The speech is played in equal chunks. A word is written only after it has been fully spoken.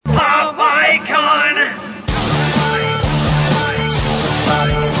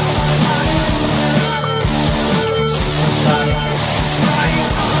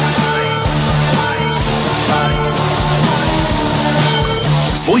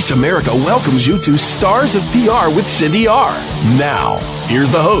Voice America welcomes you to Stars of PR with Cindy R. Now,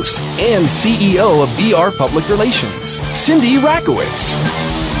 here's the host and CEO of BR Public Relations, Cindy Rakowitz.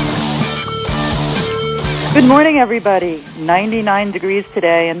 Good morning, everybody. 99 degrees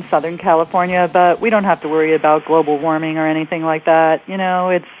today in Southern California, but we don't have to worry about global warming or anything like that. You know,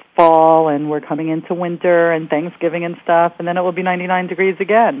 it's fall and we're coming into winter and Thanksgiving and stuff, and then it will be 99 degrees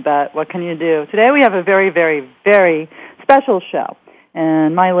again. But what can you do? Today we have a very, very, very special show.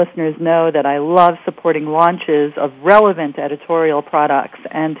 And my listeners know that I love supporting launches of relevant editorial products.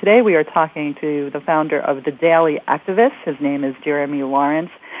 And today we are talking to the founder of The Daily Activist. His name is Jeremy Lawrence.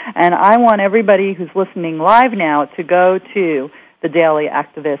 And I want everybody who's listening live now to go to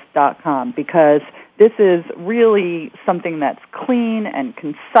thedailyactivist.com because this is really something that's clean and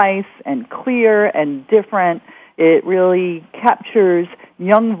concise and clear and different. It really captures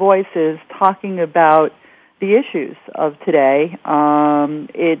young voices talking about the issues of today.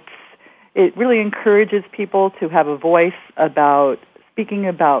 It really encourages people to have a voice about speaking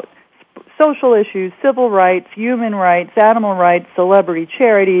about social issues, civil rights, human rights, animal rights, celebrity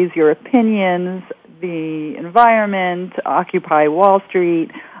charities, your opinions, the environment, Occupy Wall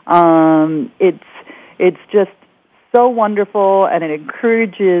Street. It's just so wonderful, and it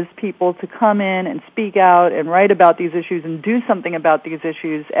encourages people to come in and speak out and write about these issues and do something about these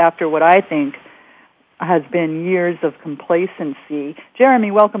issues after what I think has been years of complacency. Jeremy,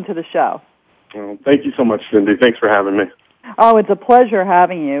 welcome to the show. Well, thank you so much, Cindy. Thanks for having me. Oh, it's a pleasure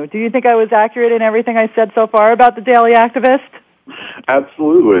having you. Do you think I was accurate in everything I said so far about the Daily Activist?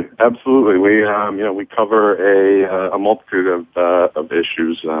 Absolutely. We cover a multitude of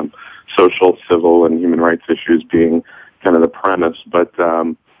issues, social, civil, and human rights issues being kind of the premise, but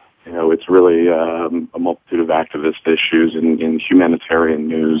it's really a multitude of activist issues in humanitarian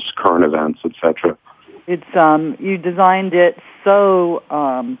news, current events, etc. It's you designed it so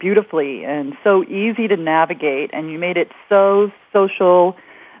beautifully and so easy to navigate, and you made it so social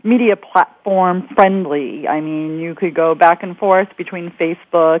media platform friendly. I mean, you could go back and forth between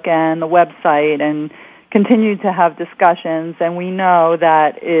Facebook and the website and continue to have discussions, and we know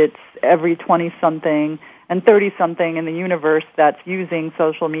that it's every 20-something and 30-something in the universe that's using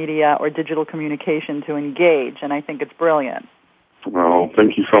social media or digital communication to engage, and I think it's brilliant. Well,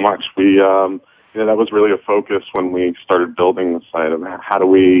 thank you so much. That was really a focus when we started building the site of how do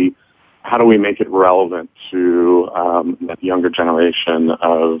we make it relevant to the younger generation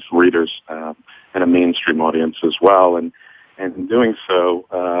of readers and a mainstream audience as well, and in doing so,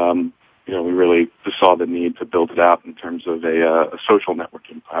 we really just saw the need to build it out in terms of a social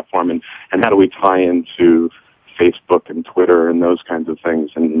networking platform, and how do we tie into Facebook and Twitter and those kinds of things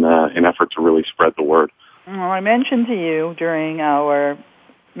in effort to really spread the word. Well, I mentioned to you during our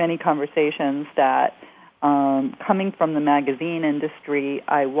many conversations that coming from the magazine industry,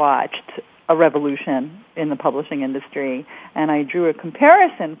 I watched a revolution in the publishing industry, and I drew a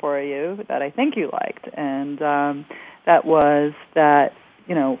comparison for you that I think you liked, and that was that,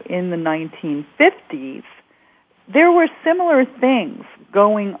 in the 1950s, there were similar things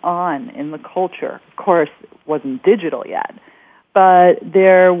going on in the culture. Of course, it wasn't digital yet, but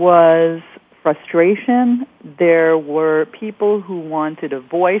there was frustration. There were people who wanted a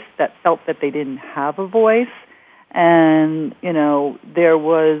voice that felt that they didn't have a voice. And, there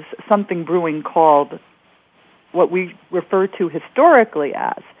was something brewing called what we refer to historically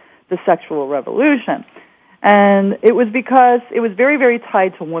as the sexual revolution. And it was because it was very, very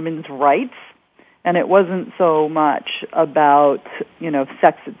tied to women's rights. And it wasn't so much about,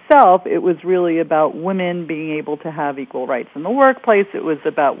 sex itself. It was really about women being able to have equal rights in the workplace. It was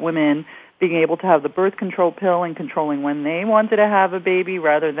about women being able to have the birth control pill and controlling when they wanted to have a baby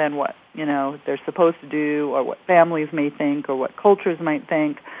rather than what, they're supposed to do or what families may think or what cultures might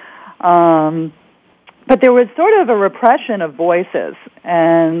think. But there was sort of a repression of voices,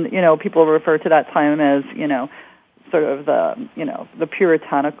 and, people refer to that time as, sort of the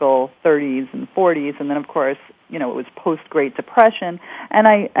puritanical 30s and 40s, and then, of course, it was post-Great Depression, and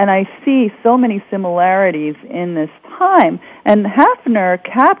I see so many similarities in this time, and Hefner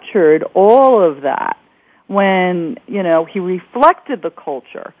captured all of that when, he reflected the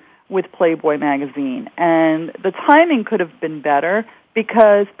culture with Playboy magazine, and the timing could have been better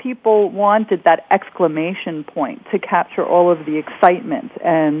because people wanted that exclamation point to capture all of the excitement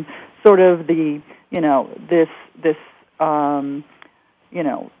and sort of the, this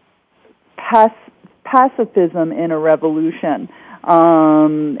pacifism in a revolution.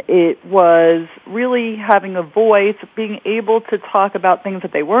 It was really having a voice, being able to talk about things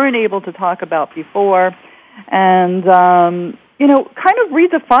that they weren't able to talk about before, and, kind of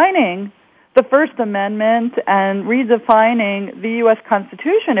redefining the First Amendment and redefining the U.S.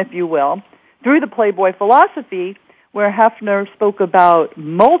 Constitution, if you will, through the Playboy philosophy, where Hefner spoke about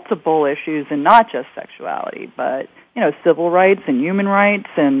multiple issues and not just sexuality, but, civil rights and human rights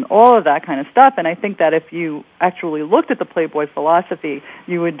and all of that kind of stuff. And I think that if you actually looked at the Playboy philosophy,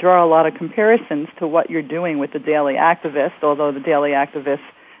 you would draw a lot of comparisons to what you're doing with the Daily Activist, although the Daily Activist,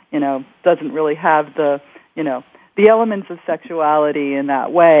 doesn't really have the elements of sexuality in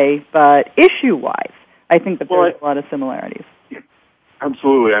that way. But issue-wise, I think that there's a lot of similarities.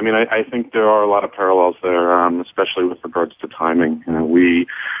 Absolutely. I mean, I think there are a lot of parallels there, especially with regards to timing. We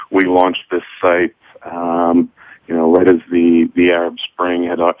launched this site, right as the Arab Spring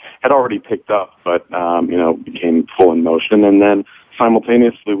had already picked up, but became full in motion, and then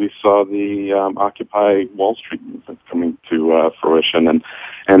simultaneously we saw the Occupy Wall Street movement coming to fruition, and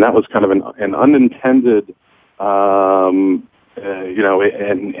that was kind of an unintended, an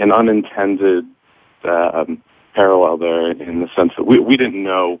unintended parallel there, in the sense that we didn't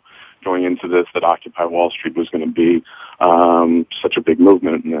know going into this that Occupy Wall Street was going to be such a big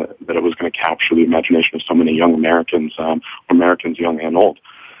movement, and that it was going to capture the imagination of so many young Americans, Americans young and old.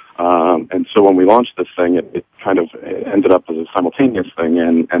 And so when we launched this thing, it kind of ended up as a simultaneous thing,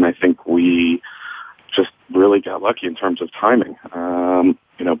 and I think we just really got lucky in terms of timing.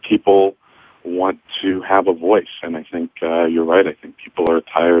 People want to have a voice, and I think you're right. I think people are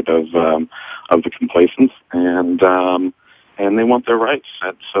tired of the complacence, and they want their rights.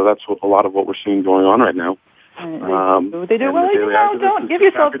 And so that's a lot of what we're seeing going on right now. They do. Well, don't give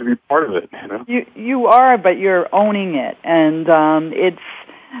yourself. Happy to be part of it. You are, but you're owning it, and it's.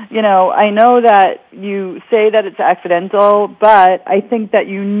 I know that you say that it's accidental, but I think that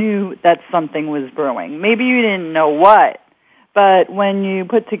you knew that something was brewing. Maybe you didn't know what, but when you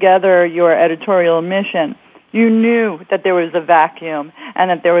put together your editorial mission, you knew that there was a vacuum and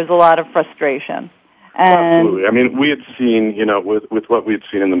that there was a lot of frustration. Absolutely. I mean, we had seen, with what we had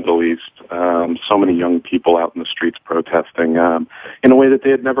seen in the Middle East, so many young people out in the streets protesting in a way that they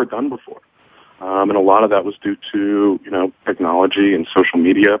had never done before. And a lot of that was due to, technology and social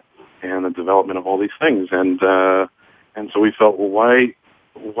media and the development of all these things. And so we felt, well,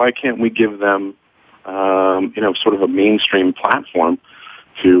 why can't we give them, sort of a mainstream platform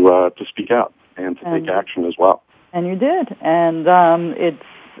to speak out and to take action as well. And you did. And it's,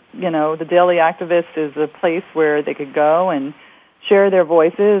 the Daily Activist is a place where they could go and share their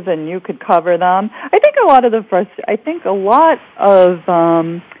voices, and you could cover them. I think a lot of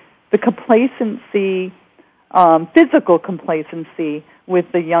the complacency, physical complacency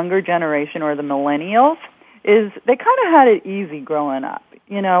with the younger generation or the millennials is they kind of had it easy growing up.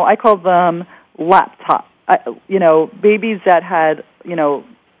 I call them laptop, babies that had,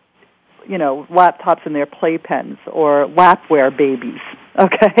 laptops in their playpens, or lapware babies,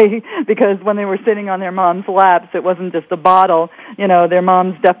 okay? Because when they were sitting on their mom's laps, it wasn't just a bottle. Their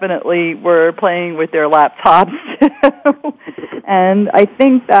moms definitely were playing with their laptops. And I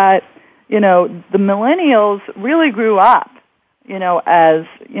think that, the millennials really grew up, as,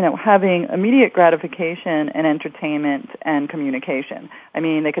 having immediate gratification and entertainment and communication. I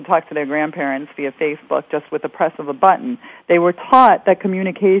mean, they could talk to their grandparents via Facebook just with the press of a button. They were taught that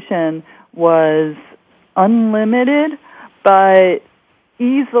communication was unlimited, but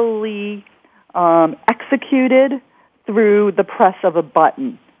easily executed through the press of a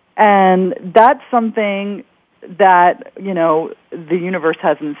button. And that's something that, the universe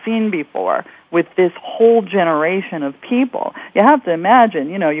hasn't seen before with this whole generation of people. You have to imagine,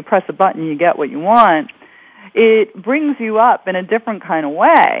 you press a button, you get what you want. It brings you up in a different kind of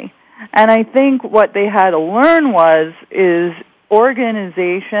way. And I think what they had to learn is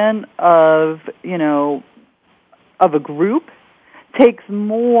organization of a group takes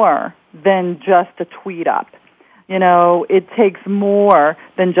more than just a tweet up. It takes more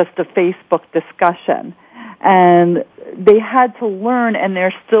than just a Facebook discussion. And they had to learn, and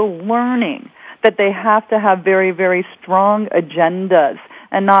they're still learning, that they have to have very, very strong agendas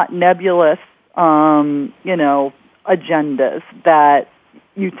and not nebulous, agendas that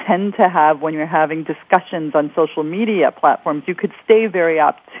you tend to have when you're having discussions on social media platforms. You could stay very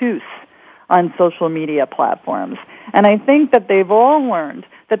obtuse on social media platforms. And I think that they've all learned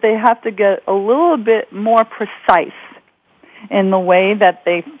that they have to get a little bit more precise in the way that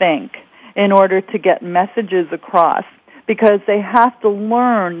they think in order to get messages across, because they have to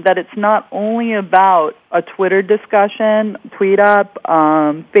learn that it's not only about a Twitter discussion, tweet up,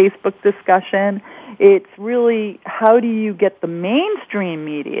 Facebook discussion. It's really how do you get the mainstream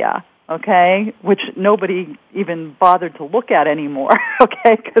media, okay, which nobody even bothered to look at anymore,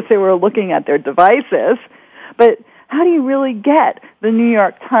 okay, because they were looking at their devices. But how do you really get the New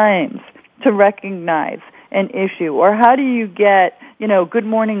York Times to recognize an issue? Or how do you get, Good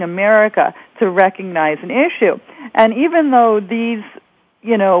Morning America to recognize an issue? And even though these,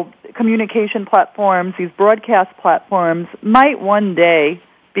 communication platforms, these broadcast platforms might one day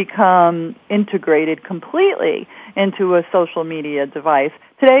become integrated completely into a social media device,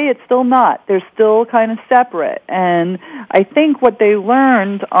 today it's still not. They're still kind of separate. And I think what they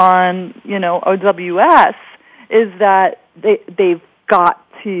learned on, OWS is that they've got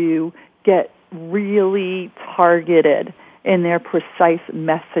to get really targeted in their precise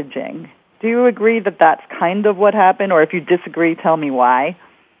messaging. Do you agree that that's kind of what happened? Or if you disagree, tell me why.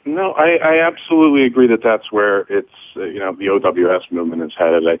 No, I absolutely agree that that's where it's, the OWS movement is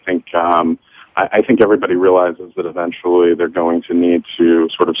headed. I think everybody realizes that eventually they're going to need to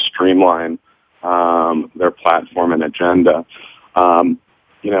sort of streamline their platform and agenda.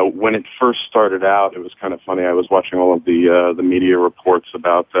 When it first started out, it was kind of funny. I was watching all of the media reports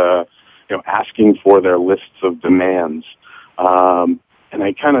about, asking for their lists of demands. And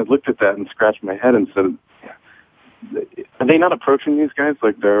I kind of looked at that and scratched my head and said, are they not approaching these guys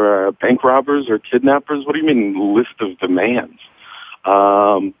like they're bank robbers or kidnappers? What do you mean list of demands?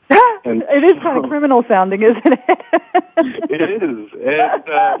 It is kind of criminal sounding, isn't it? It is. And,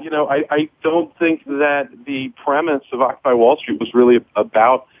 I don't think that the premise of Occupy Wall Street was really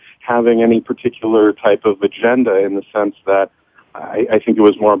about having any particular type of agenda, in the sense that I think it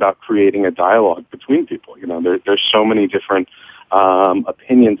was more about creating a dialogue between people. There's so many different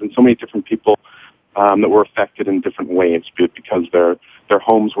opinions and so many different people that were affected in different ways, be it because their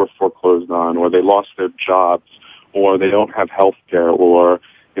homes were foreclosed on, or they lost their jobs, or they don't have health care, or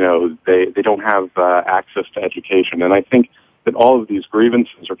they don't have access to education. And I think that all of these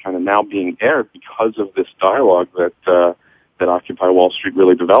grievances are kind of now being aired because of this dialogue that Occupy Wall Street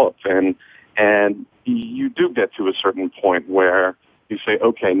really developed. And you do get to a certain point where you say,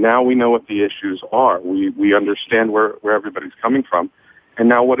 okay, now we know what the issues are. We understand where everybody's coming from. And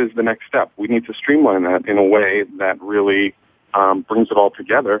now what is the next step? We need to streamline that in a way that really brings it all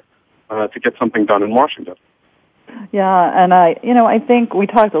together to get something done in Washington. Yeah, and I think we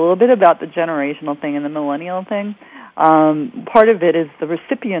talked a little bit about the generational thing and the millennial thing. Part of it is the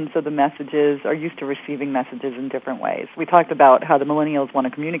recipients of the messages are used to receiving messages in different ways. We talked about how the millennials want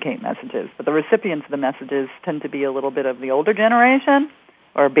to communicate messages, but the recipients of the messages tend to be a little bit of the older generation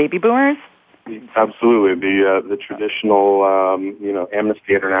or baby boomers. Absolutely, the traditional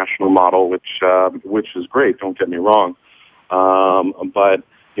Amnesty International model, which is great. Don't get me wrong, but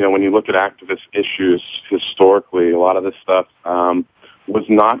when you look at activist issues historically, a lot of this stuff was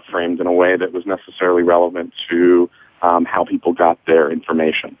not framed in a way that was necessarily relevant to how people got their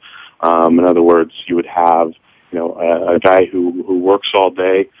information. In other words, you would have a guy who works all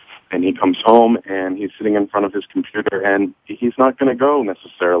day, and he comes home and he's sitting in front of his computer, and he's not going to go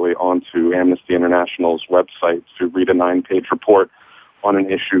necessarily onto Amnesty International's website to read a 9-page report on an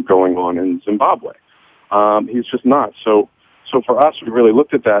issue going on in Zimbabwe. He's just not. So for us, we really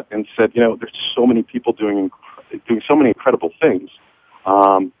looked at that and said, there's so many people doing so many incredible things,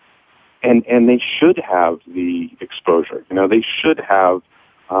 and they should have the exposure. They should have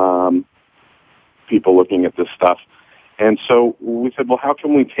people looking at this stuff. And so we said, well, how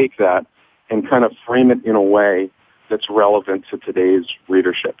can we take that and kind of frame it in a way that's relevant to today's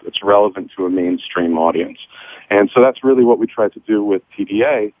readership, that's relevant to a mainstream audience? And so that's really what we tried to do with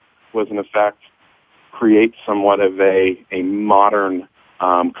TDA, was in effect create somewhat of a modern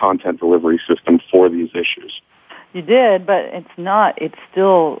content delivery system for these issues. You did, but it's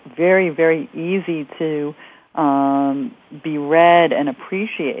still very, very easy to be read and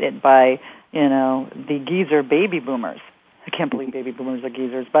appreciated by, the geezer baby boomers. I can't believe baby boomers are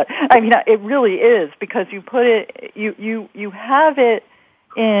geezers, but I mean, it really is, because you put it, you have it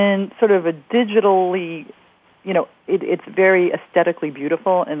in sort of a digitally, it's very aesthetically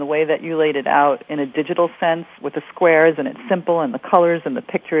beautiful in the way that you laid it out in a digital sense with the squares, and it's simple, and the colors and the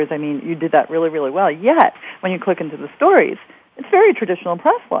pictures. I mean, you did that really, really well. Yet, when you click into the stories, it's very traditional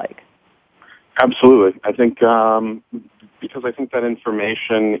press-like. Absolutely. I think, because I think that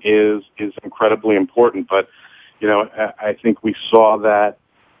information is incredibly important, but I think we saw that,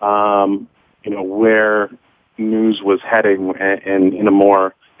 where news was heading, and in a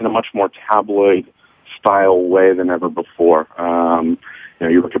much more tabloid style way than ever before.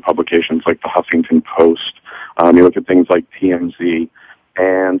 You look at publications like the Huffington Post, you look at things like TMZ,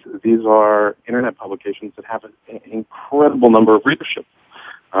 and these are internet publications that have an incredible number of readership.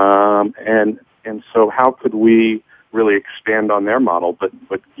 And so how could we really expand on their model, but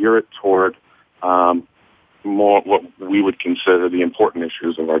gear it toward more what we would consider the important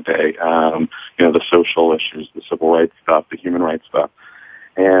issues of our day, the social issues, the civil rights stuff, the human rights stuff.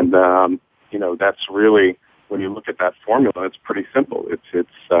 And that's really, when you look at that formula, it's pretty simple. It's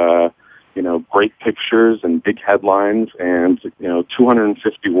great pictures and big headlines and,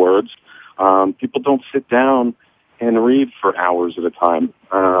 250 words. People don't sit down and read for hours at a time.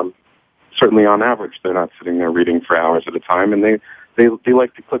 Certainly on average, they're not sitting there reading for hours at a time, and they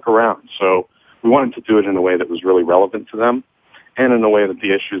like to click around. So we wanted to do it in a way that was really relevant to them and in a way that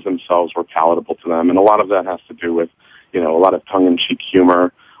the issues themselves were palatable to them. And a lot of that has to do with, a lot of tongue-in-cheek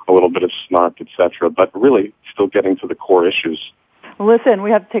humor, a little bit of snark, etc., but really still getting to the core issues. Listen,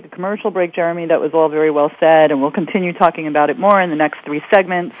 we have to take a commercial break, Jeremy. That was all very well said, and we'll continue talking about it more in the next 3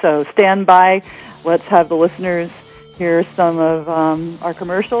 segments. So stand by. Let's have the listeners hear some of our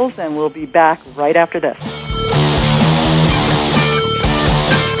commercials, and we'll be back right after this.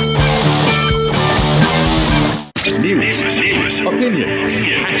 News, opinion,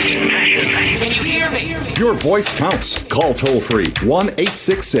 can you hear me? Your voice counts. Call toll-free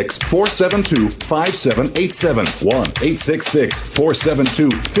 1-866-472-5787.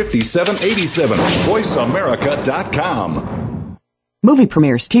 1-866-472-5787. VoiceAmerica.com. Movie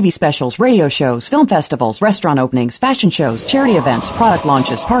premieres, TV specials, radio shows, film festivals, restaurant openings, fashion shows, charity events, product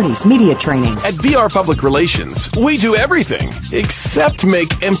launches, parties, media training. At BR Public Relations, we do everything except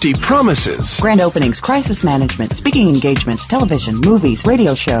make empty promises. Grand openings, crisis management, speaking engagements, television, movies,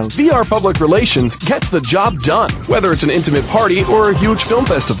 radio shows. BR Public Relations gets the job done, whether it's an intimate party or a huge film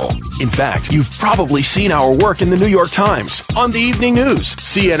festival. In fact, you've probably seen our work in the New York Times, on the evening news,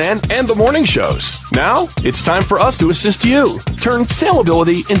 CNN, and the morning shows. Now, it's time for us to assist you. Turn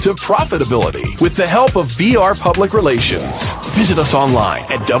saleability into profitability with the help of BR Public Relations. Visit us online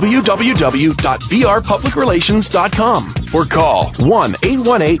at www.brpublicrelations.com or call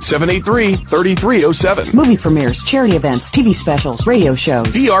 1-818-783-3307. Movie premieres, charity events, TV specials, radio shows.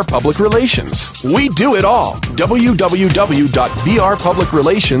 BR Public Relations. We do it all.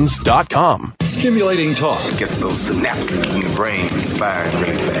 www.brpublicrelations.com. Stimulating talk. Gets those synapses in the brain firing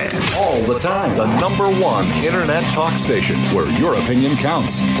really fast. All the time. The #1 internet talk station where your opinion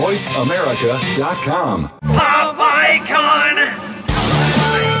counts. VoiceAmerica.com. Pop icon.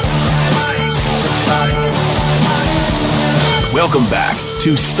 Welcome back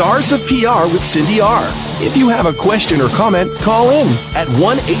to Stars of PR with Cindy R. If you have a question or comment, call in at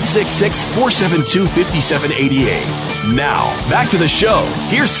 1-866-472-5788. Now, back to the show.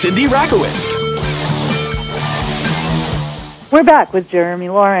 Here's Cindy Rakowitz. We're back with Jeremy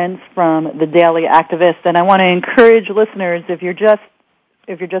Lawrence from The Daily Activist, and I want to encourage listeners, if you're just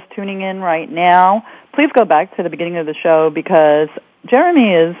tuning in right now, please go back to the beginning of the show because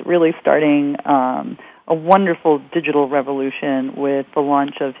Jeremy is really starting a wonderful digital revolution with the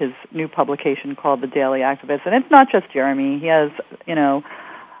launch of his new publication called The Daily Activist. And it's not just Jeremy. He has,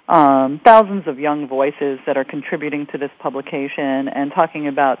 thousands of young voices that are contributing to this publication and talking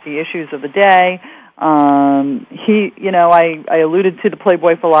about the issues of the day. I alluded to the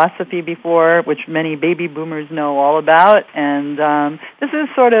Playboy philosophy before, which many baby boomers know all about. And this is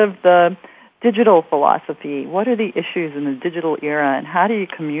sort of the digital philosophy. What are the issues in the digital era, and how do you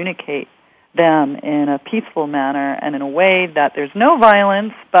communicate them in a peaceful manner and in a way that there's no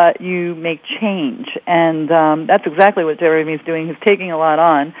violence, but you make change. And that's exactly what Jeremy's doing. He's taking a lot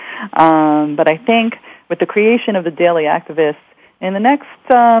on. But I think with the creation of the Daily Activist, in the next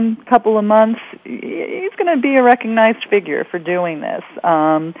couple of months, he's going to be a recognized figure for doing this.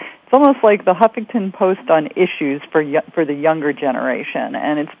 It's almost like the Huffington Post on issues for the younger generation,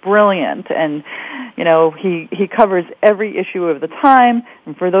 and it's brilliant. And he covers every issue of the time.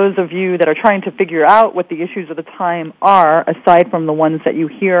 And for those of you that are trying to figure out what the issues of the time are, aside from the ones that you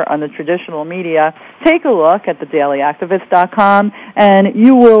hear on the traditional media, take a look at thedailyactivist.com, and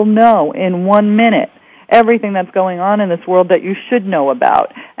you will know in 1 minute everything that's going on in this world that you should know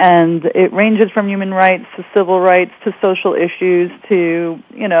about. And it ranges from human rights to civil rights to social issues to,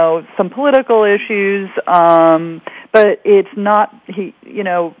 some political issues. But it's not,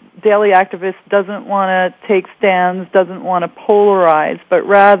 Daily Activist doesn't want to take stands, doesn't want to polarize, but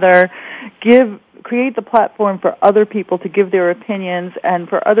rather create the platform for other people to give their opinions and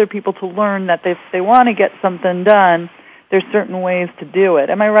for other people to learn that if they want to get something done, there's certain ways to do it.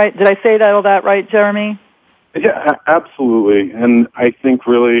 Am I right? Did I say all that right, Jeremy? Yeah, absolutely. And I think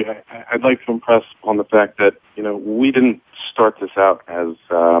really I'd like to impress on the fact that, we didn't start this out as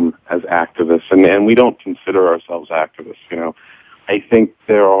activists, and we don't consider ourselves activists. I think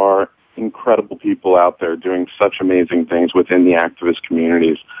there are incredible people out there doing such amazing things within the activist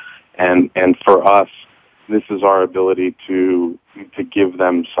communities. And for us, this is our ability to give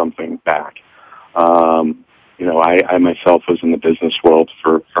them something back. I myself was in the business world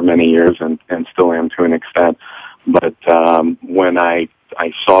for many years and still am to an extent. But when I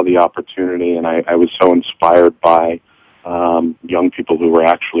I saw the opportunity, and I was so inspired by young people who were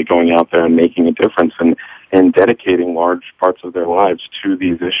actually going out there and making a difference and dedicating large parts of their lives to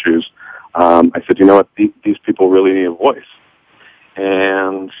these issues. I said, you know what, these people really need a voice.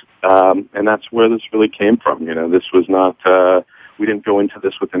 And that's where this really came from. You know, this was not, we didn't go into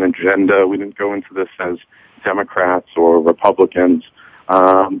this with an agenda. We didn't go into this as Democrats or Republicans.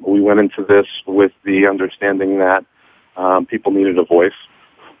 We went into this with the understanding that people needed a voice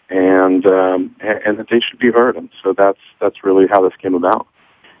and that they should be heard. And so that's really how this came about.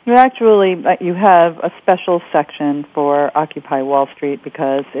 You have a special section for Occupy Wall Street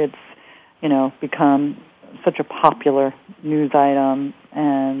because it's, become such a popular news item,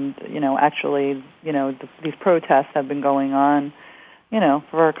 and these protests have been going on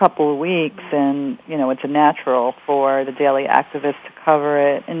for a couple of weeks, and it's a natural for the daily activists to cover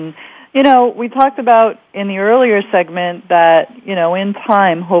it. And we talked about in the earlier segment that in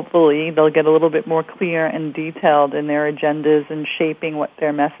time, hopefully, they'll get a little bit more clear and detailed in their agendas and shaping what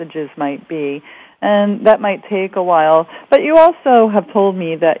their messages might be. And that might take a while. But you also have told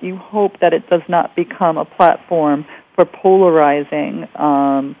me that you hope that it does not become a platform for polarizing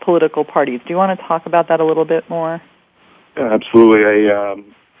political parties. Do you want to talk about that a little bit more? Yeah, absolutely. I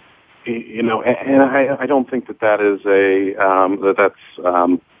don't think that is that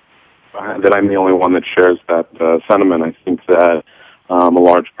I'm the only one that shares that sentiment. I think that a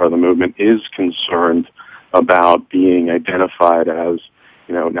large part of the movement is concerned about being identified as,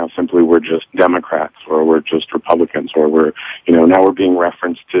 now simply we're just Democrats or we're just Republicans or we're, now we're being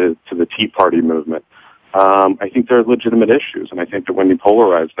referenced to the Tea Party movement. I think they're legitimate issues, and I think that when you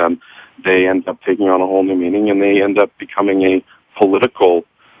polarize them, they end up taking on a whole new meaning, and they end up becoming a political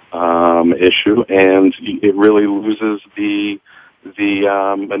issue, and it really loses the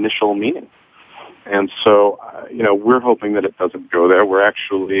initial meaning. And so, we're hoping that it doesn't go there. We're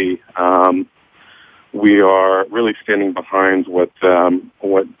actually we are really standing behind what Dylan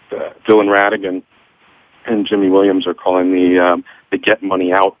Radigan and Jimmy Williams are calling the Get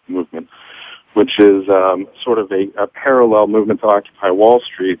Money Out movement, which is sort of a parallel movement to Occupy Wall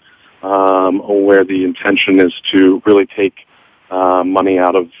Street, where the intention is to really take money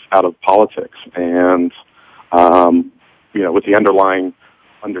out of politics, and with the underlying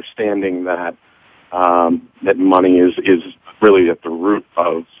understanding that that money is really at the root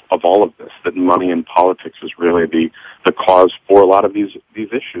of all of this, that money in politics is really the cause for a lot of these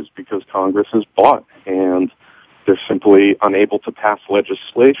issues, because Congress is bought and they're simply unable to pass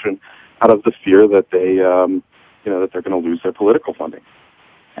legislation out of the fear that that they're going to lose their political funding.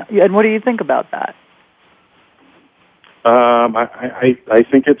 And what do you think about that? I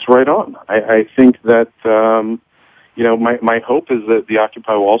think it's right on. I think that my hope is that the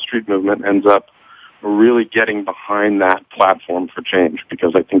Occupy Wall Street movement ends up really getting behind that platform for change,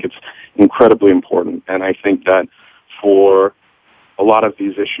 because I think it's incredibly important. And I think that for a lot of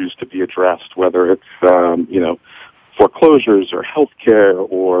these issues to be addressed, whether it's, foreclosures or healthcare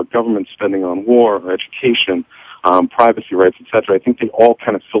or government spending on war or education, privacy rights, etc., I think they all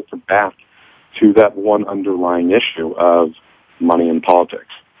kind of filter back to that one underlying issue of money in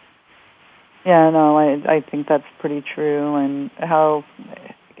politics. Yeah, no, I think that's pretty true. And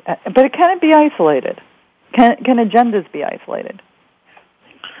but it can't be isolated. Can agendas be isolated?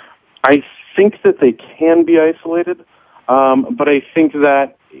 I think that they can be isolated, but I think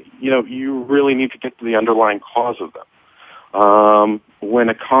that you really need to get to the underlying cause of them. When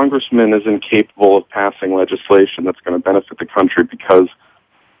a congressman is incapable of passing legislation that's going to benefit the country because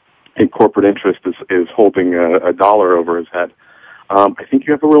a corporate interest is holding a dollar over his head, I think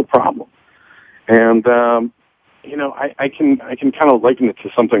you have a real problem. And I can kind of liken it to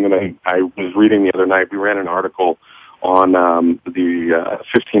something that I was reading the other night. We ran an article on the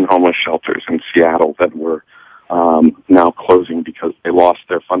 15 homeless shelters in Seattle that were now closing because they lost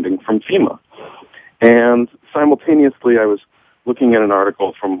their funding from FEMA. And simultaneously, I was looking at an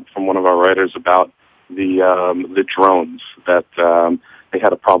article from one of our writers about the drones, that they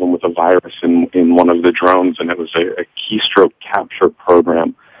had a problem with a virus in one of the drones, and it was a keystroke capture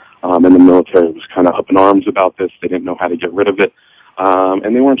program. And the military was kind of up in arms about this. They didn't know how to get rid of it,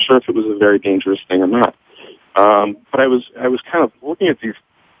 and they weren't sure if it was a very dangerous thing or not. But I was kind of looking at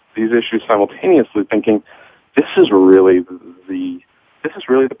these issues simultaneously, thinking, this is really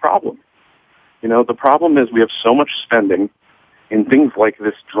the problem. The problem is we have so much spending in things like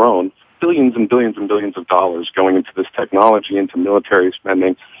this drone, billions and billions and billions of dollars going into this technology, into military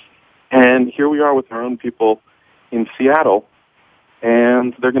spending, and here we are with our own people in Seattle,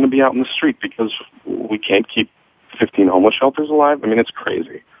 and they're going to be out in the street because we can't keep 15 homeless shelters alive. I mean, it's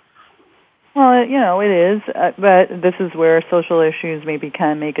crazy. Well, it is, but this is where social issues maybe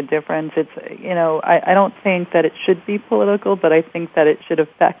can make a difference. It's, I don't think that it should be political, but I think that it should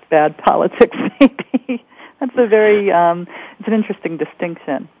affect bad politics, maybe. That's it's an interesting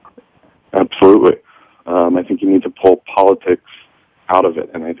distinction. Absolutely. I think you need to pull politics out of it,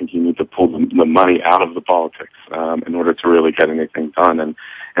 and I think you need to pull the money out of the politics in order to really get anything done.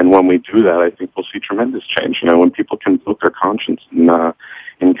 And when we do that, I think we'll see tremendous change. When people can vote their conscience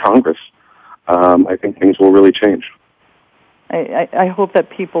in Congress, I think things will really change. I hope that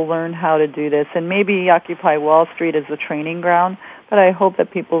people learn how to do this, and maybe Occupy Wall Street is the training ground, but I hope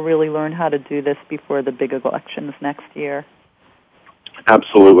that people really learn how to do this before the big elections next year.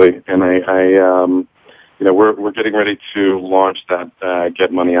 Absolutely, and we're getting ready to launch that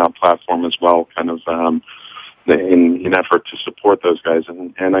Get Money Out platform as well, kind of in an effort to support those guys,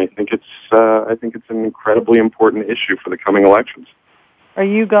 and I think it's an incredibly important issue for the coming elections. Are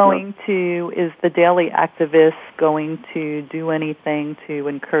you is the Daily Activist going to do anything to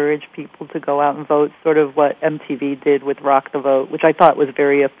encourage people to go out and vote, sort of what MTV did with Rock the Vote, which I thought was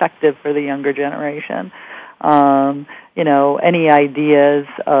very effective for the younger generation? Any ideas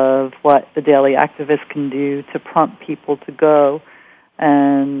of what the Daily Activist can do to prompt people to go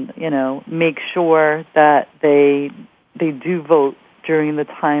and, make sure that they do vote during the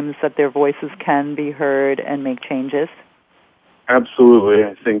times that their voices can be heard and make changes? Absolutely.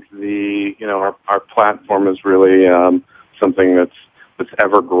 I think our platform is really something that's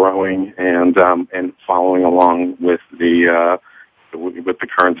ever growing and following along with the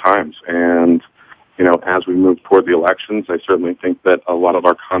current times. And as we move toward the elections, I certainly think that a lot of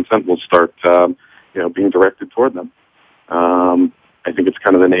our content will start being directed toward them. I think it's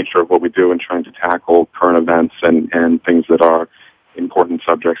kind of the nature of what we do in trying to tackle current events and things that are important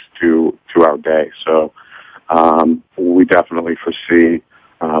subjects to our day. So we definitely foresee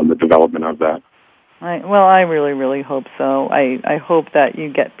the development of that. I really, really hope so. I hope that you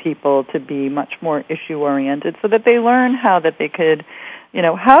get people to be much more issue-oriented so that they learn how that they could,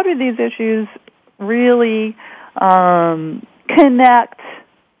 how do these issues really connect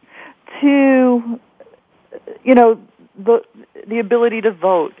to, the ability to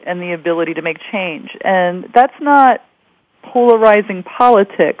vote and the ability to make change. And that's not polarizing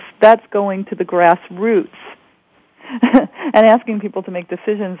politics. That's going to the grassroots and asking people to make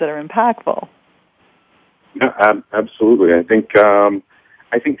decisions that are impactful. Yeah, absolutely. I think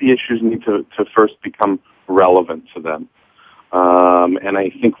the issues need to first become relevant to them, and I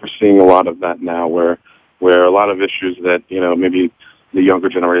think we're seeing a lot of that now, where a lot of issues that maybe the younger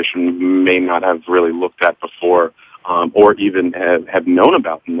generation may not have really looked at before, or even have known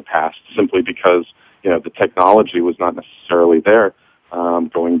about in the past, simply because the technology was not necessarily there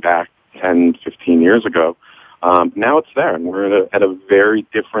going back 10, 15 years ago. Now it's there, and we're at a very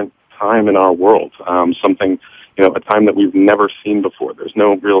different time in our world, a time that we've never seen before. There's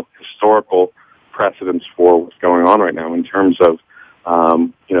no real historical precedence for what's going on right now in terms of,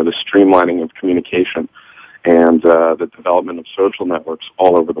 the streamlining of communication and the development of social networks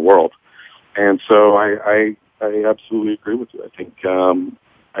all over the world. And so I absolutely agree with you.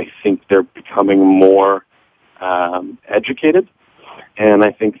 I think they're becoming more educated, and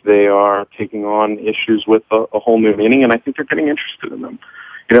I think they are taking on issues with a whole new meaning, and I think they're getting interested in them.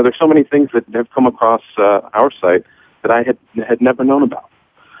 There's so many things that have come across our site that I had never known about.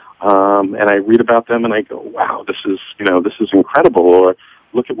 And I read about them and I go, wow, this is incredible, or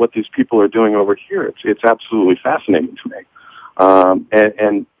look at what these people are doing over here. It's absolutely fascinating to me.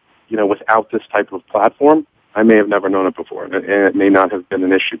 And without this type of platform, I may have never known it before, and it may not have been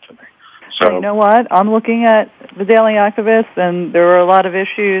an issue to me. So, you know what? I'm looking at the Daily Activist, and there are a lot of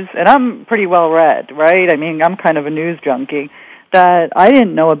issues, and I'm pretty well read, right? I mean, I'm kind of a news junkie that I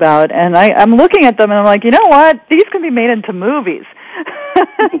didn't know about, and I'm looking at them, and I'm like, you know what? These can be made into movies.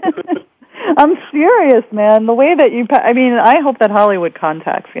 I'm serious, man. The way that I hope that Hollywood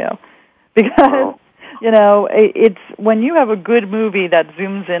contacts you, because it's when you have a good movie that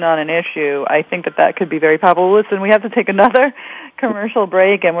zooms in on an issue, I think that could be very powerful. Listen, we have to take another commercial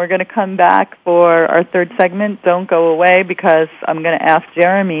break, and we're going to come back for our third segment. Don't go away, because I'm going to ask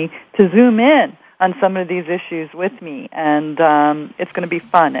Jeremy to zoom in on some of these issues with me, and it's going to be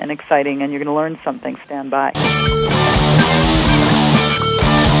fun and exciting, and you're going to learn something. Stand by.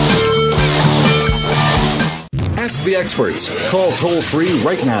 Ask the experts. Call toll-free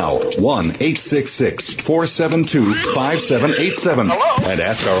right now, 1-866-472-5787. And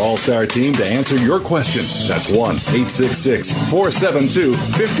ask our all-star team to answer your question. That's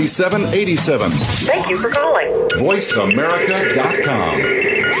 1-866-472-5787. Thank you for calling. VoiceAmerica.com.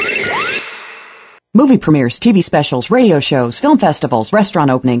 Movie premieres, TV specials, radio shows, film festivals,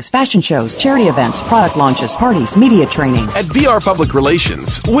 restaurant openings, fashion shows, charity events, product launches, parties, media training. At VR Public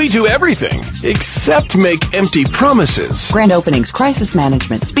Relations, we do everything except make empty promises. Grand openings, crisis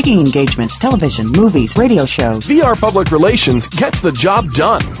management, speaking engagements, television, movies, radio shows. VR Public Relations gets the job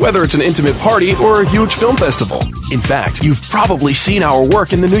done, whether it's an intimate party or a huge film festival. In fact, you've probably seen our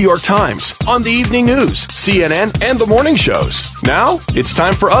work in the New York Times, on the evening news, CNN, and the morning shows. Now, it's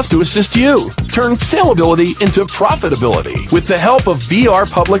time for us to assist you. Turn saleability into profitability with the help of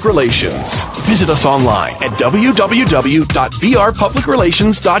VR Public Relations. Visit us online at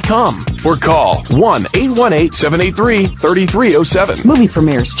www.vrpublicrelations.com or call 1-818-783-3307. Movie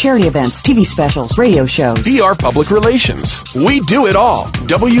premieres, charity events, TV specials, radio shows. VR Public Relations. We do it all.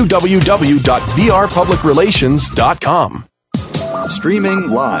 www.vrpublicrelations.com. Streaming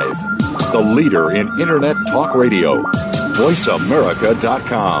live. The leader in Internet talk radio.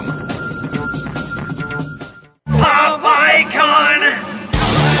 Voiceamerica.com. Icon!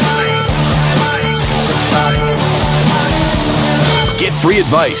 Get free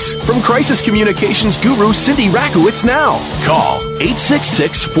advice from crisis communications guru Cindy Rakowitz now. Call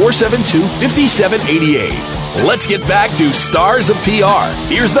 866-472-5788. Let's get back to Stars of PR.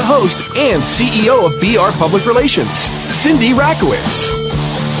 Here's the host and CEO of BR Public Relations, Cindy Rakowitz.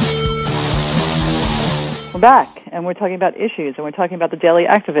 We're back, and we're talking about issues, and we're talking about the Daily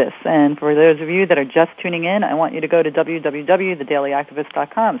Activists. And for those of you that are just tuning in, I want you to go to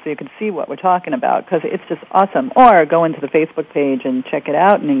www.thedailyactivist.com so you can see what we're talking about, because it's just awesome. Or go into the Facebook page and check it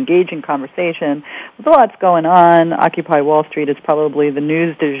out and engage in conversation. There's a lot's going on. Occupy Wall Street is probably the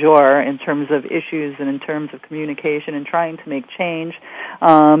news du jour in terms of issues and in terms of communication and trying to make change.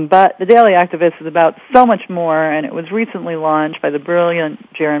 But the Daily Activist is about so much more, and it was recently launched by the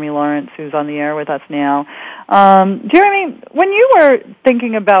brilliant Jeremy Lawrence, who's on the air with us now. Jeremy, when you were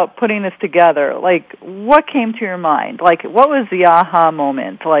thinking about putting this together, like, what came to your mind? Like, what was the aha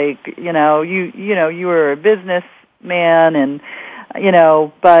moment? Like, you were a businessman and,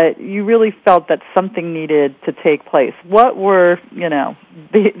 but you really felt that something needed to take place. What were,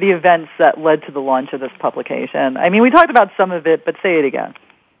 the events that led to the launch of this publication? I mean, we talked about some of it, but say it again.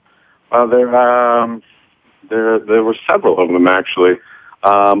 Well, there were several of them, actually.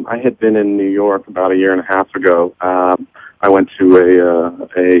 I had been in New York about a year and a half ago. I went to a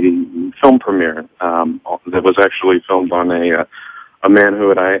film premiere that was actually filmed on a man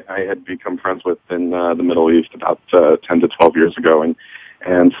who I had become friends with in the Middle East about 10 to 12 years ago,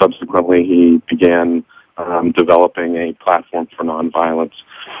 and subsequently he began developing a platform for nonviolence.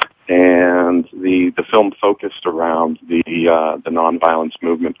 And the film focused around the nonviolence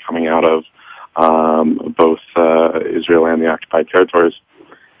movement coming out of both Israel and the occupied territories.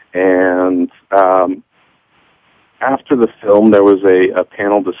 And after the film, there was a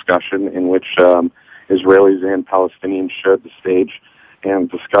panel discussion in which Israelis and Palestinians shared the stage and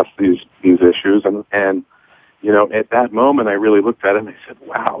discussed these issues. And at that moment, I really looked at it and I said,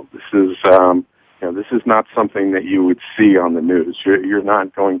 "Wow, this is not something that you would see on the news. You're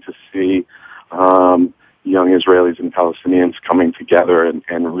not going to see young Israelis and Palestinians coming together and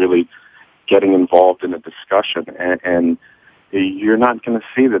really getting involved in a discussion, and you're not going to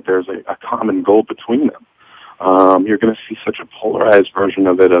see that there's a common goal between them. You're going to see such a polarized version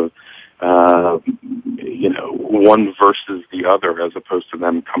of it, of one versus the other, as opposed to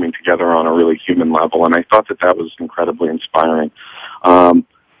them coming together on a really human level. And I thought that was incredibly inspiring. In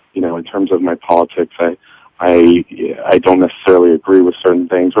terms of my politics, I don't necessarily agree with certain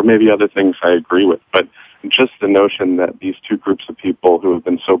things, or maybe other things I agree with, but just the notion that these two groups of people who have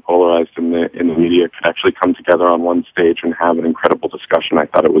been so polarized in the media could actually come together on one stage and have an incredible discussion, I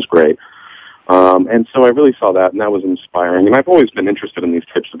thought it was great. And so I really saw that, and that was inspiring. And I've always been interested in these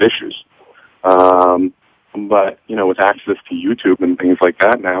types of issues. But, with access to YouTube and things like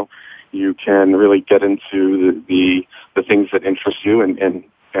that now, you can really get into the things that interest you. And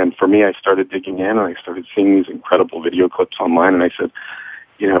for me, I started digging in, and I started seeing these incredible video clips online, and I said,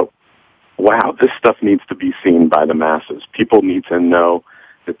 wow, this stuff needs to be seen by the masses. People need to know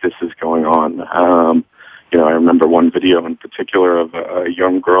that this is going on. I remember one video in particular of a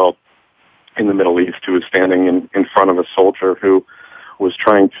young girl in the Middle East who was standing in front of a soldier who was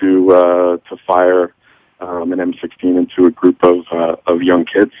trying to fire an M16 into a group of young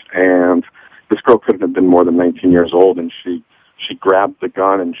kids. And this girl couldn't have been more than 19 years old, and she grabbed the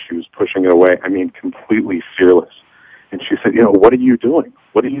gun and she was pushing it away. I mean, completely fearless. And she said, what are you doing?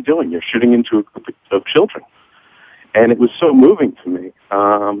 What are you doing? You're shooting into a group of children. And it was so moving to me.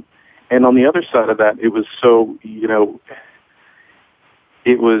 And on the other side of that, it was so,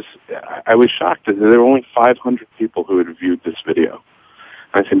 I was shocked that there were only 500 people who had viewed this video.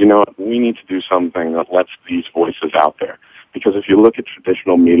 I said, you know what, we need to do something that lets these voices out there. Because if you look at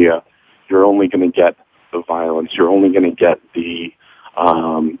traditional media, you're only going to get the violence. You're only going to get the,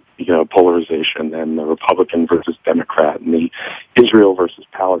 polarization and the Republican versus Democrat and the Israel versus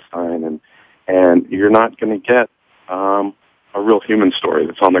Palestine. And you're not going to get a real human story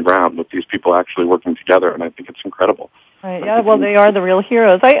that's on the ground with these people actually working together. And I think it's incredible. Right. Yeah. Well, they are the real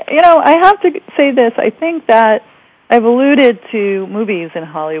heroes. I have to say this. I think that I've alluded to movies in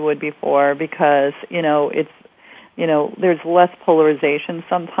Hollywood before because, there's less polarization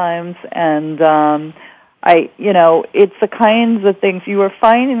sometimes, and it's the kinds of things you are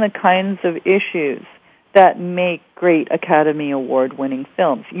finding, the kinds of issues that make great Academy Award-winning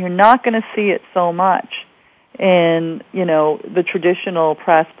films. You're not going to see it so much in, the traditional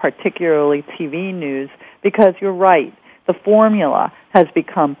press, particularly TV news, because you're right, the formula has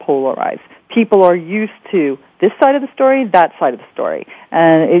become polarized. People are used to this side of the story, that side of the story.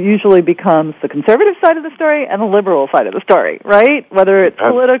 And it usually becomes the conservative side of the story and the liberal side of the story, right? Whether it's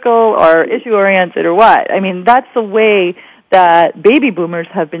political or issue-oriented or what. I mean, that's the way that baby boomers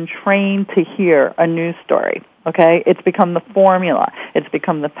have been trained to hear a news story, okay? It's become the formula. It's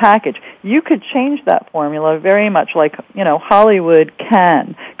become the package. You could change that formula very much like, Hollywood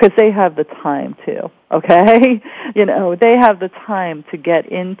can, because they have the time to, okay? They have the time to get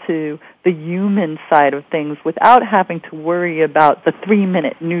into the human side of things without having to worry about the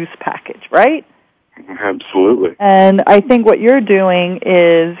 3-minute news package, right? Absolutely. And I think what you're doing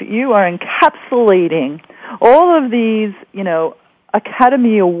is you are encapsulating all of these,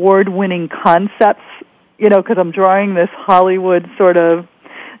 Academy Award-winning concepts, because I'm drawing this Hollywood sort of,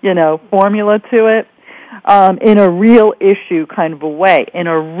 formula to it, in a real issue kind of a way, in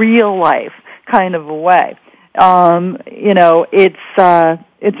a real life kind of a way.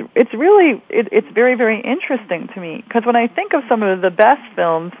 It's very, very interesting to me, because when I think of some of the best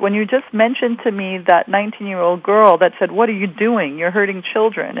films, when you just mentioned to me that 19-year-old girl that said, "What are you doing? You're hurting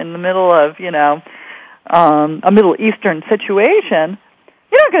children," in the middle of, a Middle Eastern situation,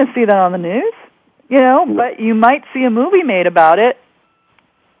 you're not going to see that on the news, but you might see a movie made about it.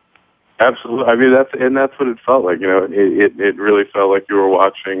 Absolutely. I mean, that's what it felt like. It really felt like you were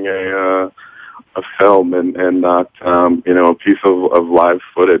watching a film and not, a piece of live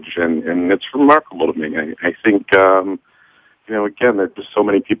footage. And it's remarkable to me. I think, again, there's just so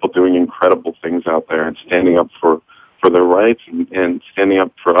many people doing incredible things out there and standing up for their rights and standing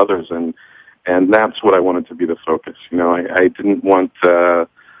up for others. And that's what I wanted to be the focus. I didn't want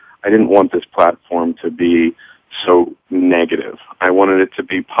this platform to be so negative. I wanted it to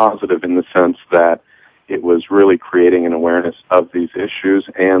be positive in the sense that it was really creating an awareness of these issues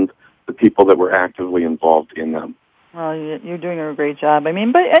and the people that were actively involved in them. Well, you're doing a great job. I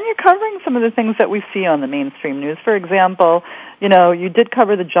mean, and you're covering some of the things that we see on the mainstream news. For example, you did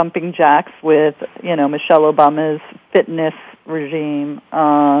cover the jumping jacks with, Michelle Obama's fitness regime.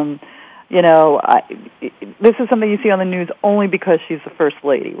 This is something you see on the news only because she's the first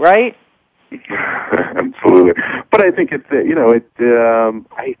lady, right? Absolutely, but I think I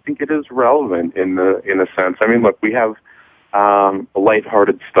think it is relevant in a sense. I mean, look, we have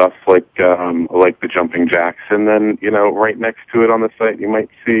lighthearted stuff like the jumping jacks, and then right next to it on the site you might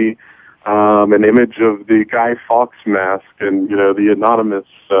see an image of the Guy Fawkes mask and the anonymous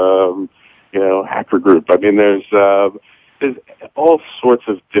hacker group. I mean, there's all sorts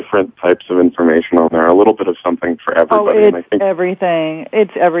of different types of information on there. A little bit of something for everybody. Oh, it's everything.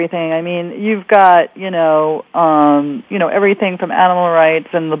 It's everything. I mean, you've got everything from animal rights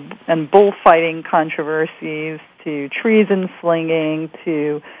and bullfighting controversies to treason slinging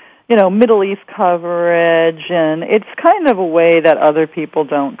to Middle East coverage, and it's kind of a way that other people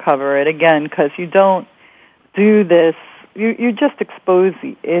don't cover it. Again, because you don't do this. You just expose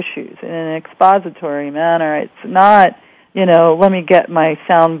the issues in an expository manner. It's not. Let me get my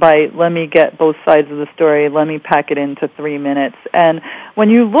sound bite, let me get both sides of the story, let me pack it into 3 minutes. And when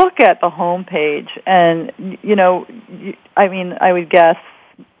you look at the homepage, and, I would guess,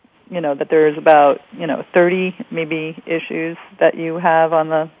 that there's about, 30 maybe issues that you have on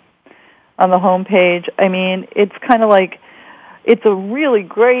the homepage. I mean, it's kind of like, it's a really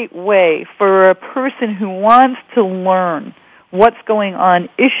great way for a person who wants to learn what's going on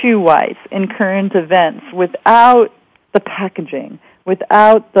issue-wise in current events without the packaging,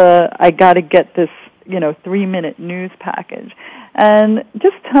 without I got to get this, 3-minute news package. And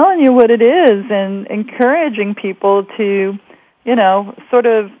just telling you what it is and encouraging people to, sort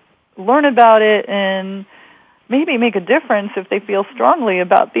of learn about it and maybe make a difference if they feel strongly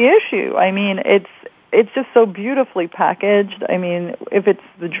about the issue. I mean, it's just so beautifully packaged. I mean, if it's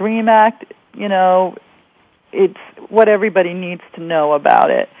the DREAM Act, it's what everybody needs to know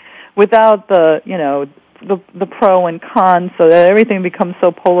about it, without the pro and con, so that everything becomes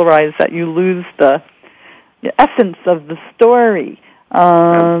so polarized that you lose the essence of the story.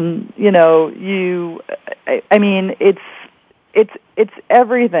 It's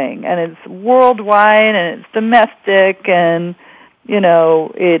everything, and it's worldwide, and it's domestic, and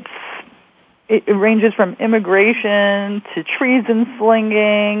it ranges from immigration to treason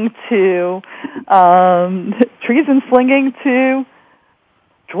slinging to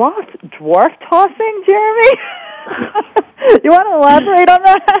dwarf tossing, Jeremy? You want to elaborate on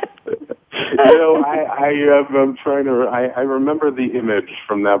that? I'm trying to. I remember the image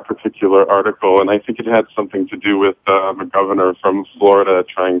from that particular article, and I think it had something to do with a governor from Florida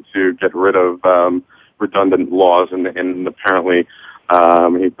trying to get rid of redundant laws, and apparently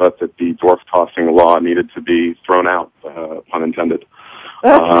he thought that the dwarf tossing law needed to be thrown out, pun intended.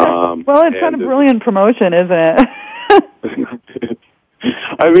 Well, it's kind of brilliant promotion, isn't it?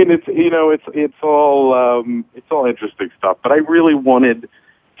 I mean, it's all interesting stuff, but I really wanted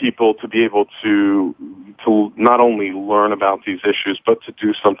people to be able to not only learn about these issues, but to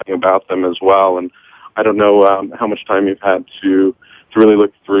do something about them as well. And I don't know how much time you've had to really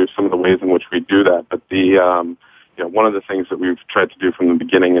look through some of the ways in which we do that. But one of the things that we've tried to do from the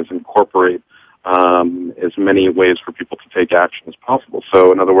beginning is incorporate as many ways for people to take action as possible.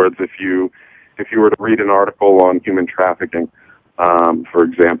 So, in other words, if you were to read an article on human trafficking, for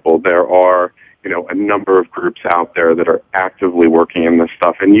example, there are a number of groups out there that are actively working in this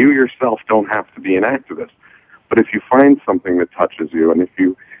stuff, and you yourself don't have to be an activist. But if you find something that touches you, and if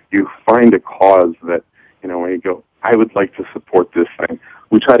you find a cause that, where you go, I would like to support this thing,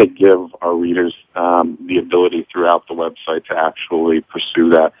 we try to give our readers the ability throughout the website to actually pursue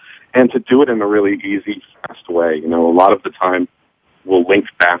that, and to do it in a really easy, fast way. A lot of the time we'll link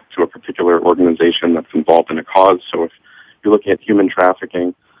back to a particular organization that's involved in a cause. So if you're looking at human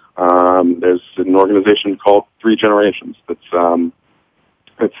trafficking, there's an organization called 3 Generations. It's a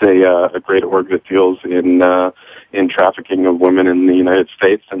great org that deals in trafficking of women in the United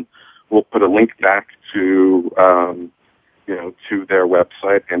States, and we'll put a link back to to their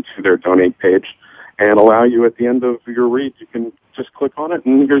website and to their donate page, and allow you at the end of your read, you can just click on it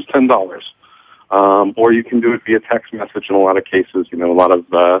and here's $10. Or you can do it via text message. In a lot of cases, a lot of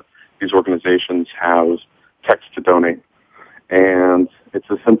these organizations have text to donate. And it's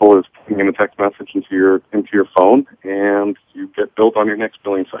as simple as putting in a text message into your phone, and you get billed on your next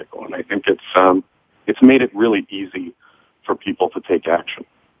billing cycle. And I think it's made it really easy for people to take action.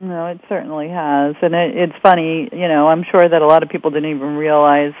 No, it certainly has. And it's funny, I'm sure that a lot of people didn't even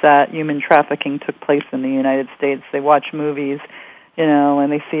realize that human trafficking took place in the United States. They watch movies,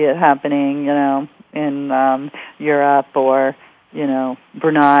 and they see it happening, in Europe or,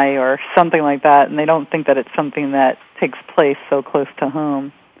 Brunei or something like that, and they don't think that it's something that takes place so close to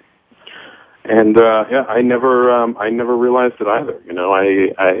home. And I never realized it either.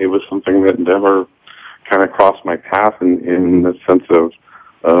 It was something that never kind of crossed my path in the sense of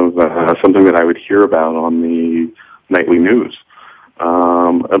something that I would hear about on the nightly news.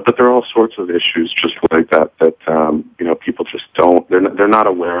 But there are all sorts of issues just like that people just they're not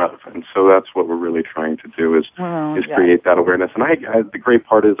aware of, and so that's what we're really trying to do is create that awareness. And the great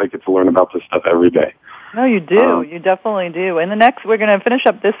part is I get to learn about this stuff every day. No, you do. You definitely do. And we're going to finish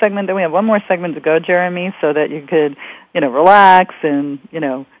up this segment. Then we have one more segment to go, Jeremy, so that you could, relax and,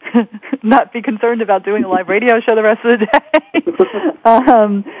 not be concerned about doing a live radio show the rest of the day.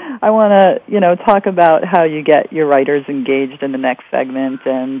 I want to, talk about how you get your writers engaged in the next segment,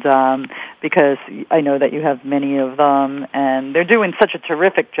 and because I know that you have many of them, and they're doing such a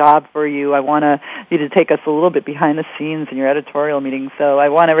terrific job for you. I want you to take us a little bit behind the scenes in your editorial meetings. So I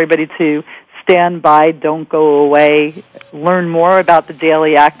want everybody to stand by, don't go away. Learn more about the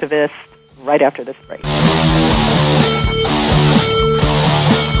Daily Activist right after this break.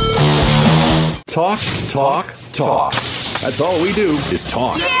 Talk, talk, talk. That's all we do is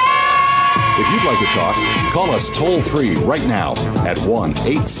talk. If you'd like to talk, call us toll-free right now at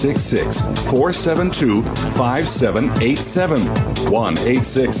 1-866-472-5787.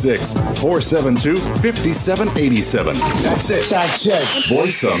 1-866-472-5787. That's it.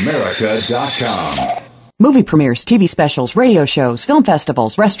 VoiceAmerica.com. Movie premieres, TV specials, radio shows, film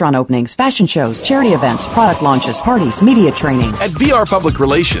festivals, restaurant openings, fashion shows, charity events, product launches, parties, media training. At VR Public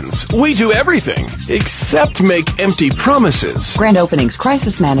Relations, we do everything except make empty promises. Grand openings,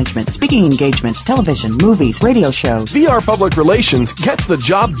 crisis management, speaking engagements, television, movies, radio shows. VR Public Relations gets the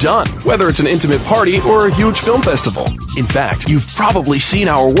job done, whether it's an intimate party or a huge film festival. In fact, you've probably seen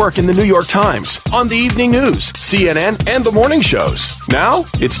our work in the New York Times, on the evening news, CNN, and the morning shows. Now,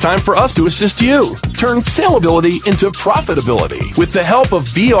 it's time for us to assist you. Turn saleability into profitability with the help of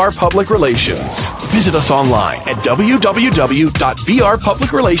VR Public Relations. Visit us online at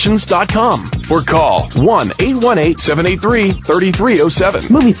www.vrpublicrelations.com or call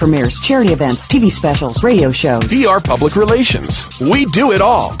 1-818-783-3307. Movie premieres, charity events, TV specials, radio shows. VR Public Relations. We do it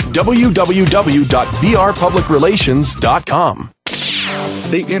all. www.vrpublicrelations.com.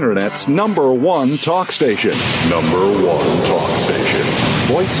 The Internet's #1 talk station. #1 talk station.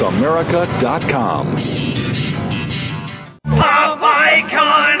 Voiceamerica.com. Pop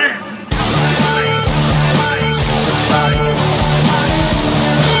icon.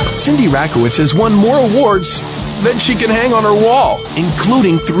 Cindy Rakowitz has won more awards than she can hang on her wall,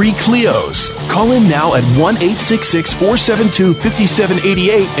 including 3 Clios. Call in now at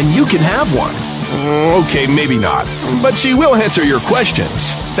 1-866-472-5788 and you can have one. Okay, maybe not, but she will answer your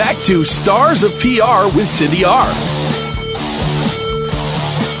questions. Back to Stars of PR with Cindy R.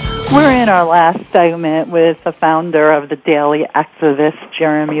 We're in our last segment with the founder of the Daily Activist,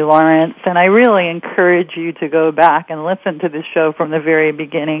 Jeremy Lawrence, and I really encourage you to go back and listen to this show from the very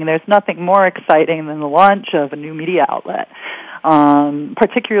beginning. There's nothing more exciting than the launch of a new media outlet,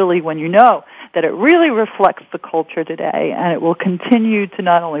 particularly when you know that it really reflects the culture today, and it will continue to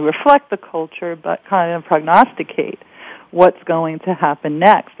not only reflect the culture, but kind of prognosticate what's going to happen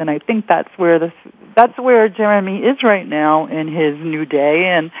next. And I think that's where Jeremy is right now in his new day.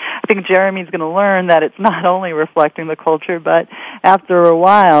 And I think Jeremy's going to learn that it's not only reflecting the culture, but after a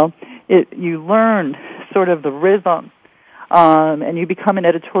while, you learn sort of the rhythm, and you become an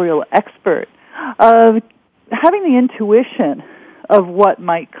editorial expert of having the intuition of what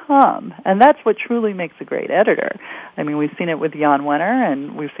might come. And that's what truly makes a great editor. I mean, we've seen it with Jan Wenner,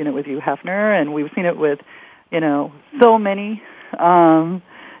 and we've seen it with Hugh Hefner, and we've seen it with, so many,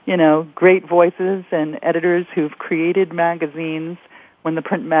 great voices and editors who've created magazines when the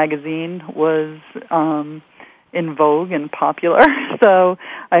print magazine was in vogue and popular. So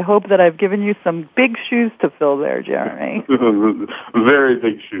I hope that I've given you some big shoes to fill there, Jeremy. Very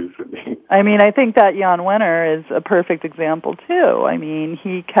big shoes for me. I mean, I think that Jan Wenner is a perfect example, too. I mean,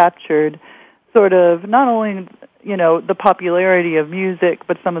 he captured sort of not only the popularity of music,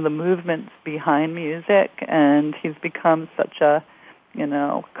 but some of the movements behind music, and he's become such a,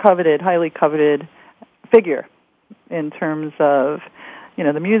 coveted, highly coveted figure in terms of,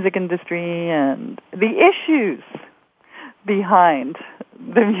 the music industry and the issues behind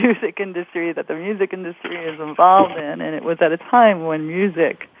the music industry that the music industry is involved in, and it was at a time when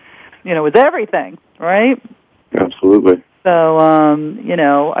music, was everything, right? Absolutely. So,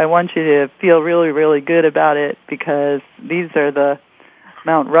 I want you to feel really, really good about it, because these are the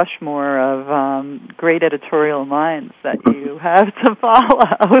Mount Rushmore of great editorial minds that you have to follow.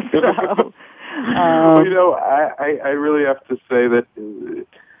 So, I really have to say that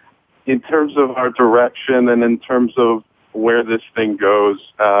in terms of our direction and in terms of where this thing goes,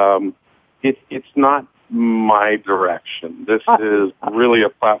 it's not my direction. This is really a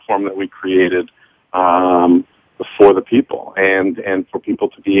platform that we created for the people and for people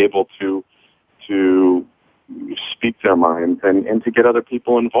to be able to speak their minds and to get other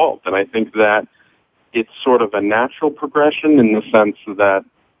people involved. And I think that it's sort of a natural progression in the sense that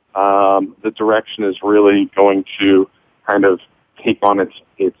the direction is really going to kind of take on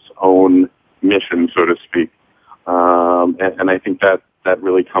its own mission, so to speak. And I think that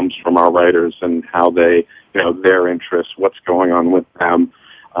really comes from our writers and how they, their interests, what's going on with them,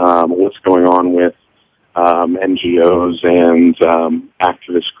 what's going on with NGOs and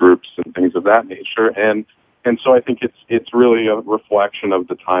activist groups and things of that nature. And so I think it's really a reflection of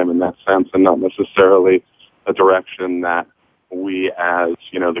the time in that sense, and not necessarily a direction that we as,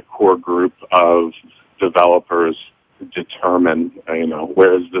 the core group of developers determine,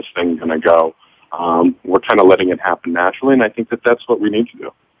 where is this thing going to go. We're kind of letting it happen naturally, and I think that that's what we need to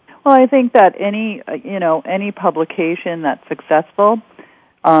do. Well, I think that any publication that's successful,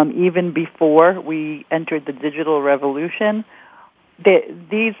 even before we entered the digital revolution,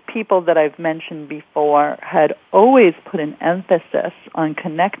 these people that I've mentioned before had always put an emphasis on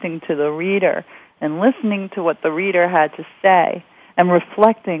connecting to the reader and listening to what the reader had to say and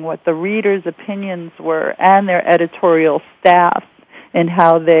reflecting what the reader's opinions were and their editorial staff and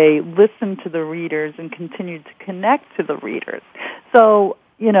how they listened to the readers and continued to connect to the readers. So,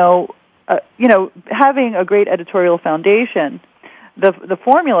 having a great editorial foundation, the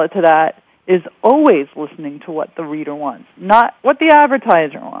formula to that is always listening to what the reader wants, not what the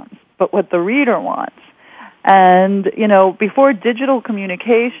advertiser wants, but what the reader wants. And, before digital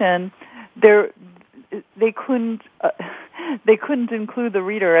communication, they couldn't include the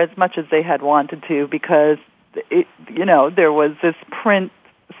reader as much as they had wanted to, because there was this print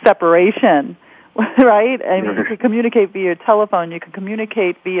separation right? I mean, you could communicate via telephone, you could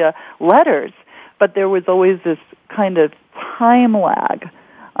communicate via letters, but there was always this kind of time lag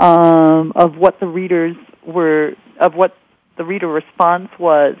of what the reader response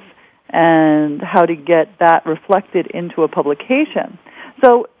was and how to get that reflected into a publication.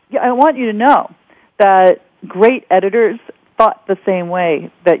 So I want you to know that great editors thought the same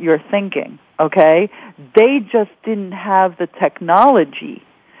way that you're thinking, okay? They just didn't have the technology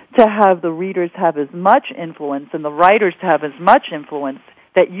to have the readers have as much influence and the writers to have as much influence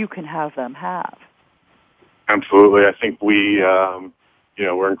that you can have them have. Absolutely. I think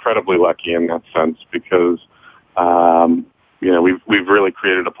we're incredibly lucky in that sense because, we've really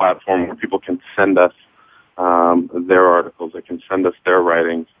created a platform where people can send us their articles, they can send us their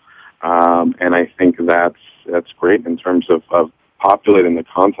writings, and I think that's great in terms of populating the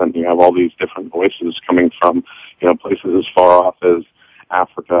content. You have all these different voices coming from, places as far off as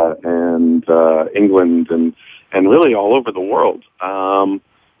Africa and England and really all over the world.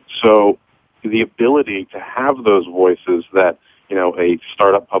 So the ability to have those voices that, a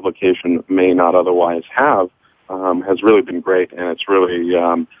startup publication may not otherwise have has really been great, and it's really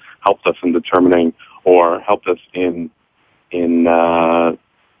helped us in determining or helped us in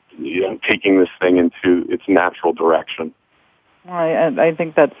taking this thing into its natural direction. I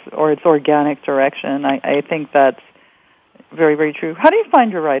think its organic direction. I think that's very, very true. How do you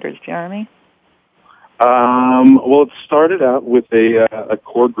find your writers, Jeremy? Well, it started out with a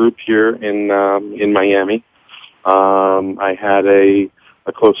core group here in Miami. I had a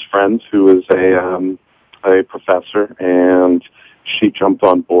close friend who is a professor, and she jumped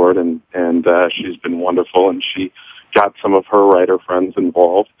on board, and she's been wonderful, and she got some of her writer friends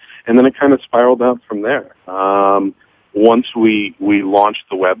involved, and then it kind of spiraled out from there. Once we launched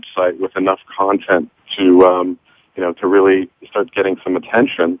the website with enough content to really start getting some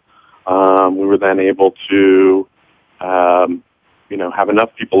attention, we were then able to have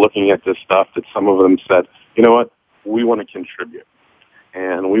enough people looking at this stuff that some of them said, you know what, we want to contribute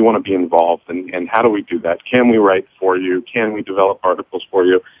and we want to be involved, and how do we do that? Can we write for you? Can we develop articles for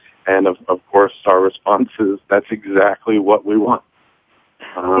you? And of course our response is that's exactly what we want.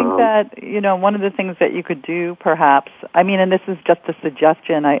 I think that, one of the things that you could do perhaps, and this is just a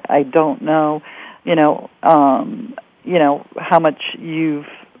suggestion, I don't know, how much you've,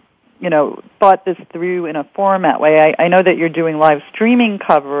 thought this through in a format way. I know that you're doing live streaming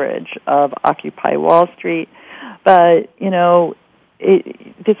coverage of Occupy Wall Street, but,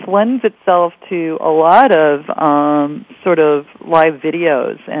 this lends itself to a lot of sort of live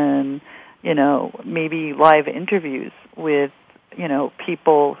videos and, maybe live interviews with,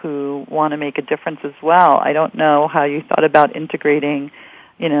 people who want to make a difference as well. I don't know how you thought about integrating,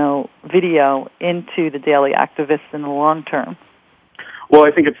 video into the Daily Activist in the long term. Well,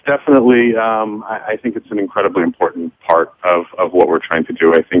 I think it's definitely, I think it's an incredibly important part of what we're trying to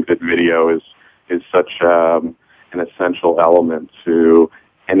do. I think that video is such an essential element to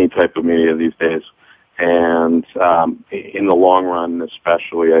any type of media these days. And in the long run,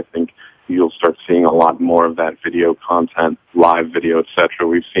 especially, I think you'll start seeing a lot more of that video content, live video, et cetera.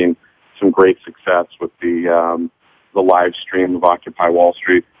 We've seen some great success with the live stream of Occupy Wall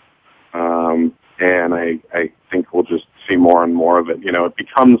Street. And I think we'll just see more and more of it. It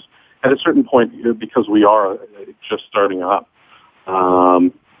becomes, at a certain point, because we are just starting up,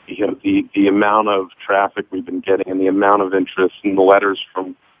 the amount of traffic we've been getting and the amount of interest and the letters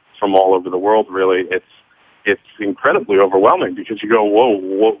from all over the world, really, it's incredibly overwhelming because you go,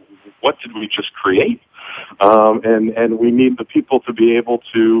 whoa, what did we just create? And we need the people to be able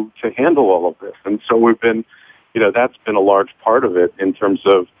to handle all of this. And so we've been, that's been a large part of it in terms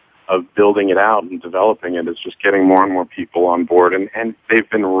of building it out and developing it, is just getting more and more people on board, and they've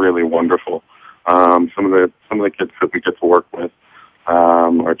been really wonderful. Some of the kids that we get to work with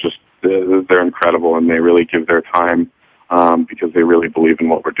are just they're incredible, and they really give their time because they really believe in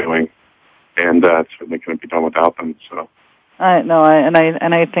what we're doing, and it certainly couldn't be done without them. So. I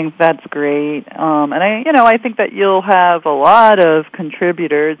think that's great. I think that you'll have a lot of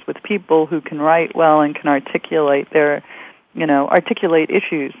contributors with people who can write well and can articulate articulate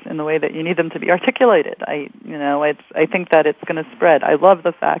issues in the way that you need them to be articulated. I think that it's going to spread. I love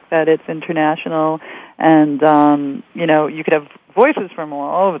the fact that it's international, and you could have voices from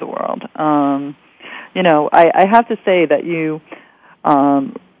all over the world. I have to say that you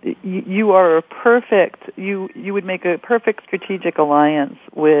are a perfect. You would make a perfect strategic alliance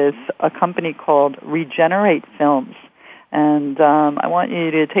with a company called Regenerate Films. And I want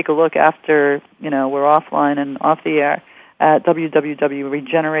you to take a look after we're offline and off the air at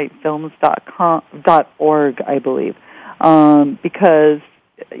www.regeneratefilms.org, I believe, because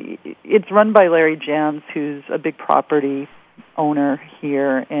it's run by Larry Jans, who's a big property owner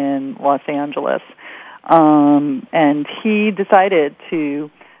here in Los Angeles. And he decided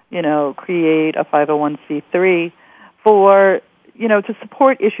to, create a 501c3 for, to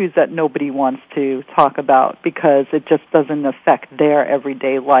support issues that nobody wants to talk about because it just doesn't affect their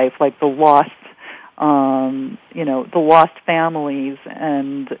everyday life, like the lost families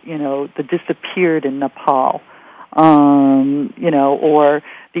and, the disappeared in Nepal, or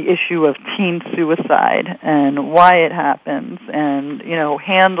the issue of teen suicide and why it happens and,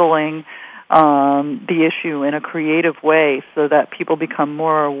 handling the issue in a creative way so that people become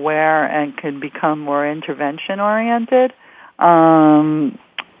more aware and can become more intervention oriented.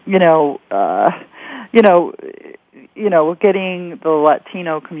 Getting the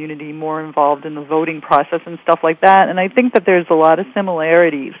Latino community more involved in the voting process and stuff like that. And I think that there's a lot of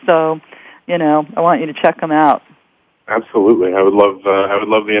similarities. So, I want you to check them out. Absolutely. I would love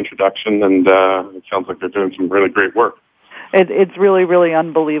the introduction, and it sounds like they're doing some really great work. It's really, really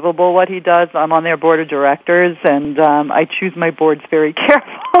unbelievable what he does. I'm on their board of directors, and I choose my boards very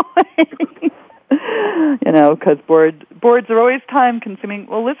carefully. Because boards are always time-consuming.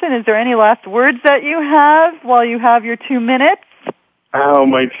 Well, listen, is there any last words that you have while you have your 2 minutes? Oh,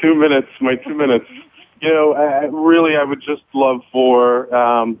 my 2 minutes. I would just love for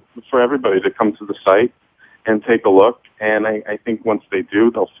everybody to come to the site and take a look. And I think once they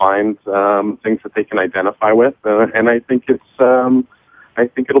do, they'll find things that they can identify with. And I think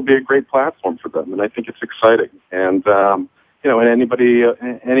it'll be a great platform for them. And I think it's exciting. And and anybody,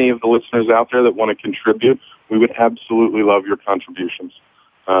 any of the listeners out there that want to contribute, we would absolutely love your contributions.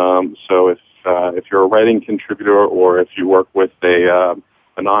 So if you're a writing contributor or if you work with a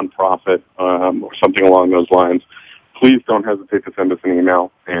nonprofit or something along those lines, please don't hesitate to send us an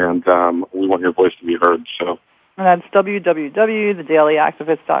email, and we want your voice to be heard. So. And that's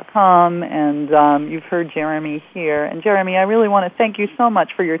www.thedailyactivist.com, and you've heard Jeremy here. And Jeremy, I really want to thank you so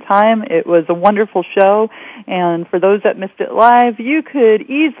much for your time. It was a wonderful show, and for those that missed it live, you could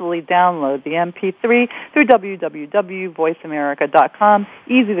easily download the MP3 through www.voiceamerica.com.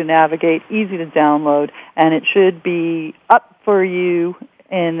 Easy to navigate, easy to download, and it should be up for you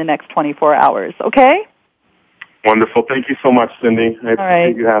in the next 24 hours, okay? Wonderful. Thank you so much, Cindy. I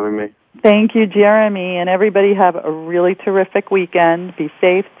appreciate you having me. Thank you, Jeremy, and everybody have a really terrific weekend. Be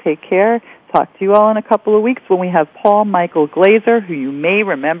safe, take care. Talk to you all in a couple of weeks when we have Paul Michael Glazer, who you may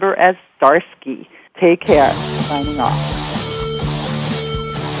remember as Starsky. Take care. Signing off.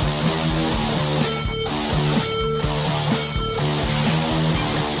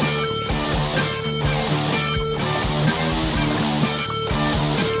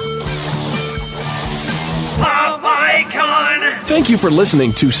 Thank you for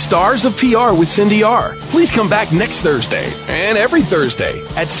listening to Stars of PR with Cindy R. Please come back next Thursday and every Thursday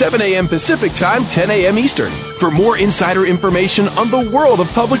at 7 a.m. Pacific Time, 10 a.m. Eastern for more insider information on the world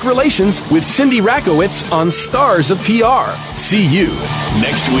of public relations with Cindy Rakowitz on Stars of PR. See you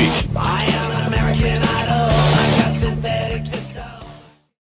next week.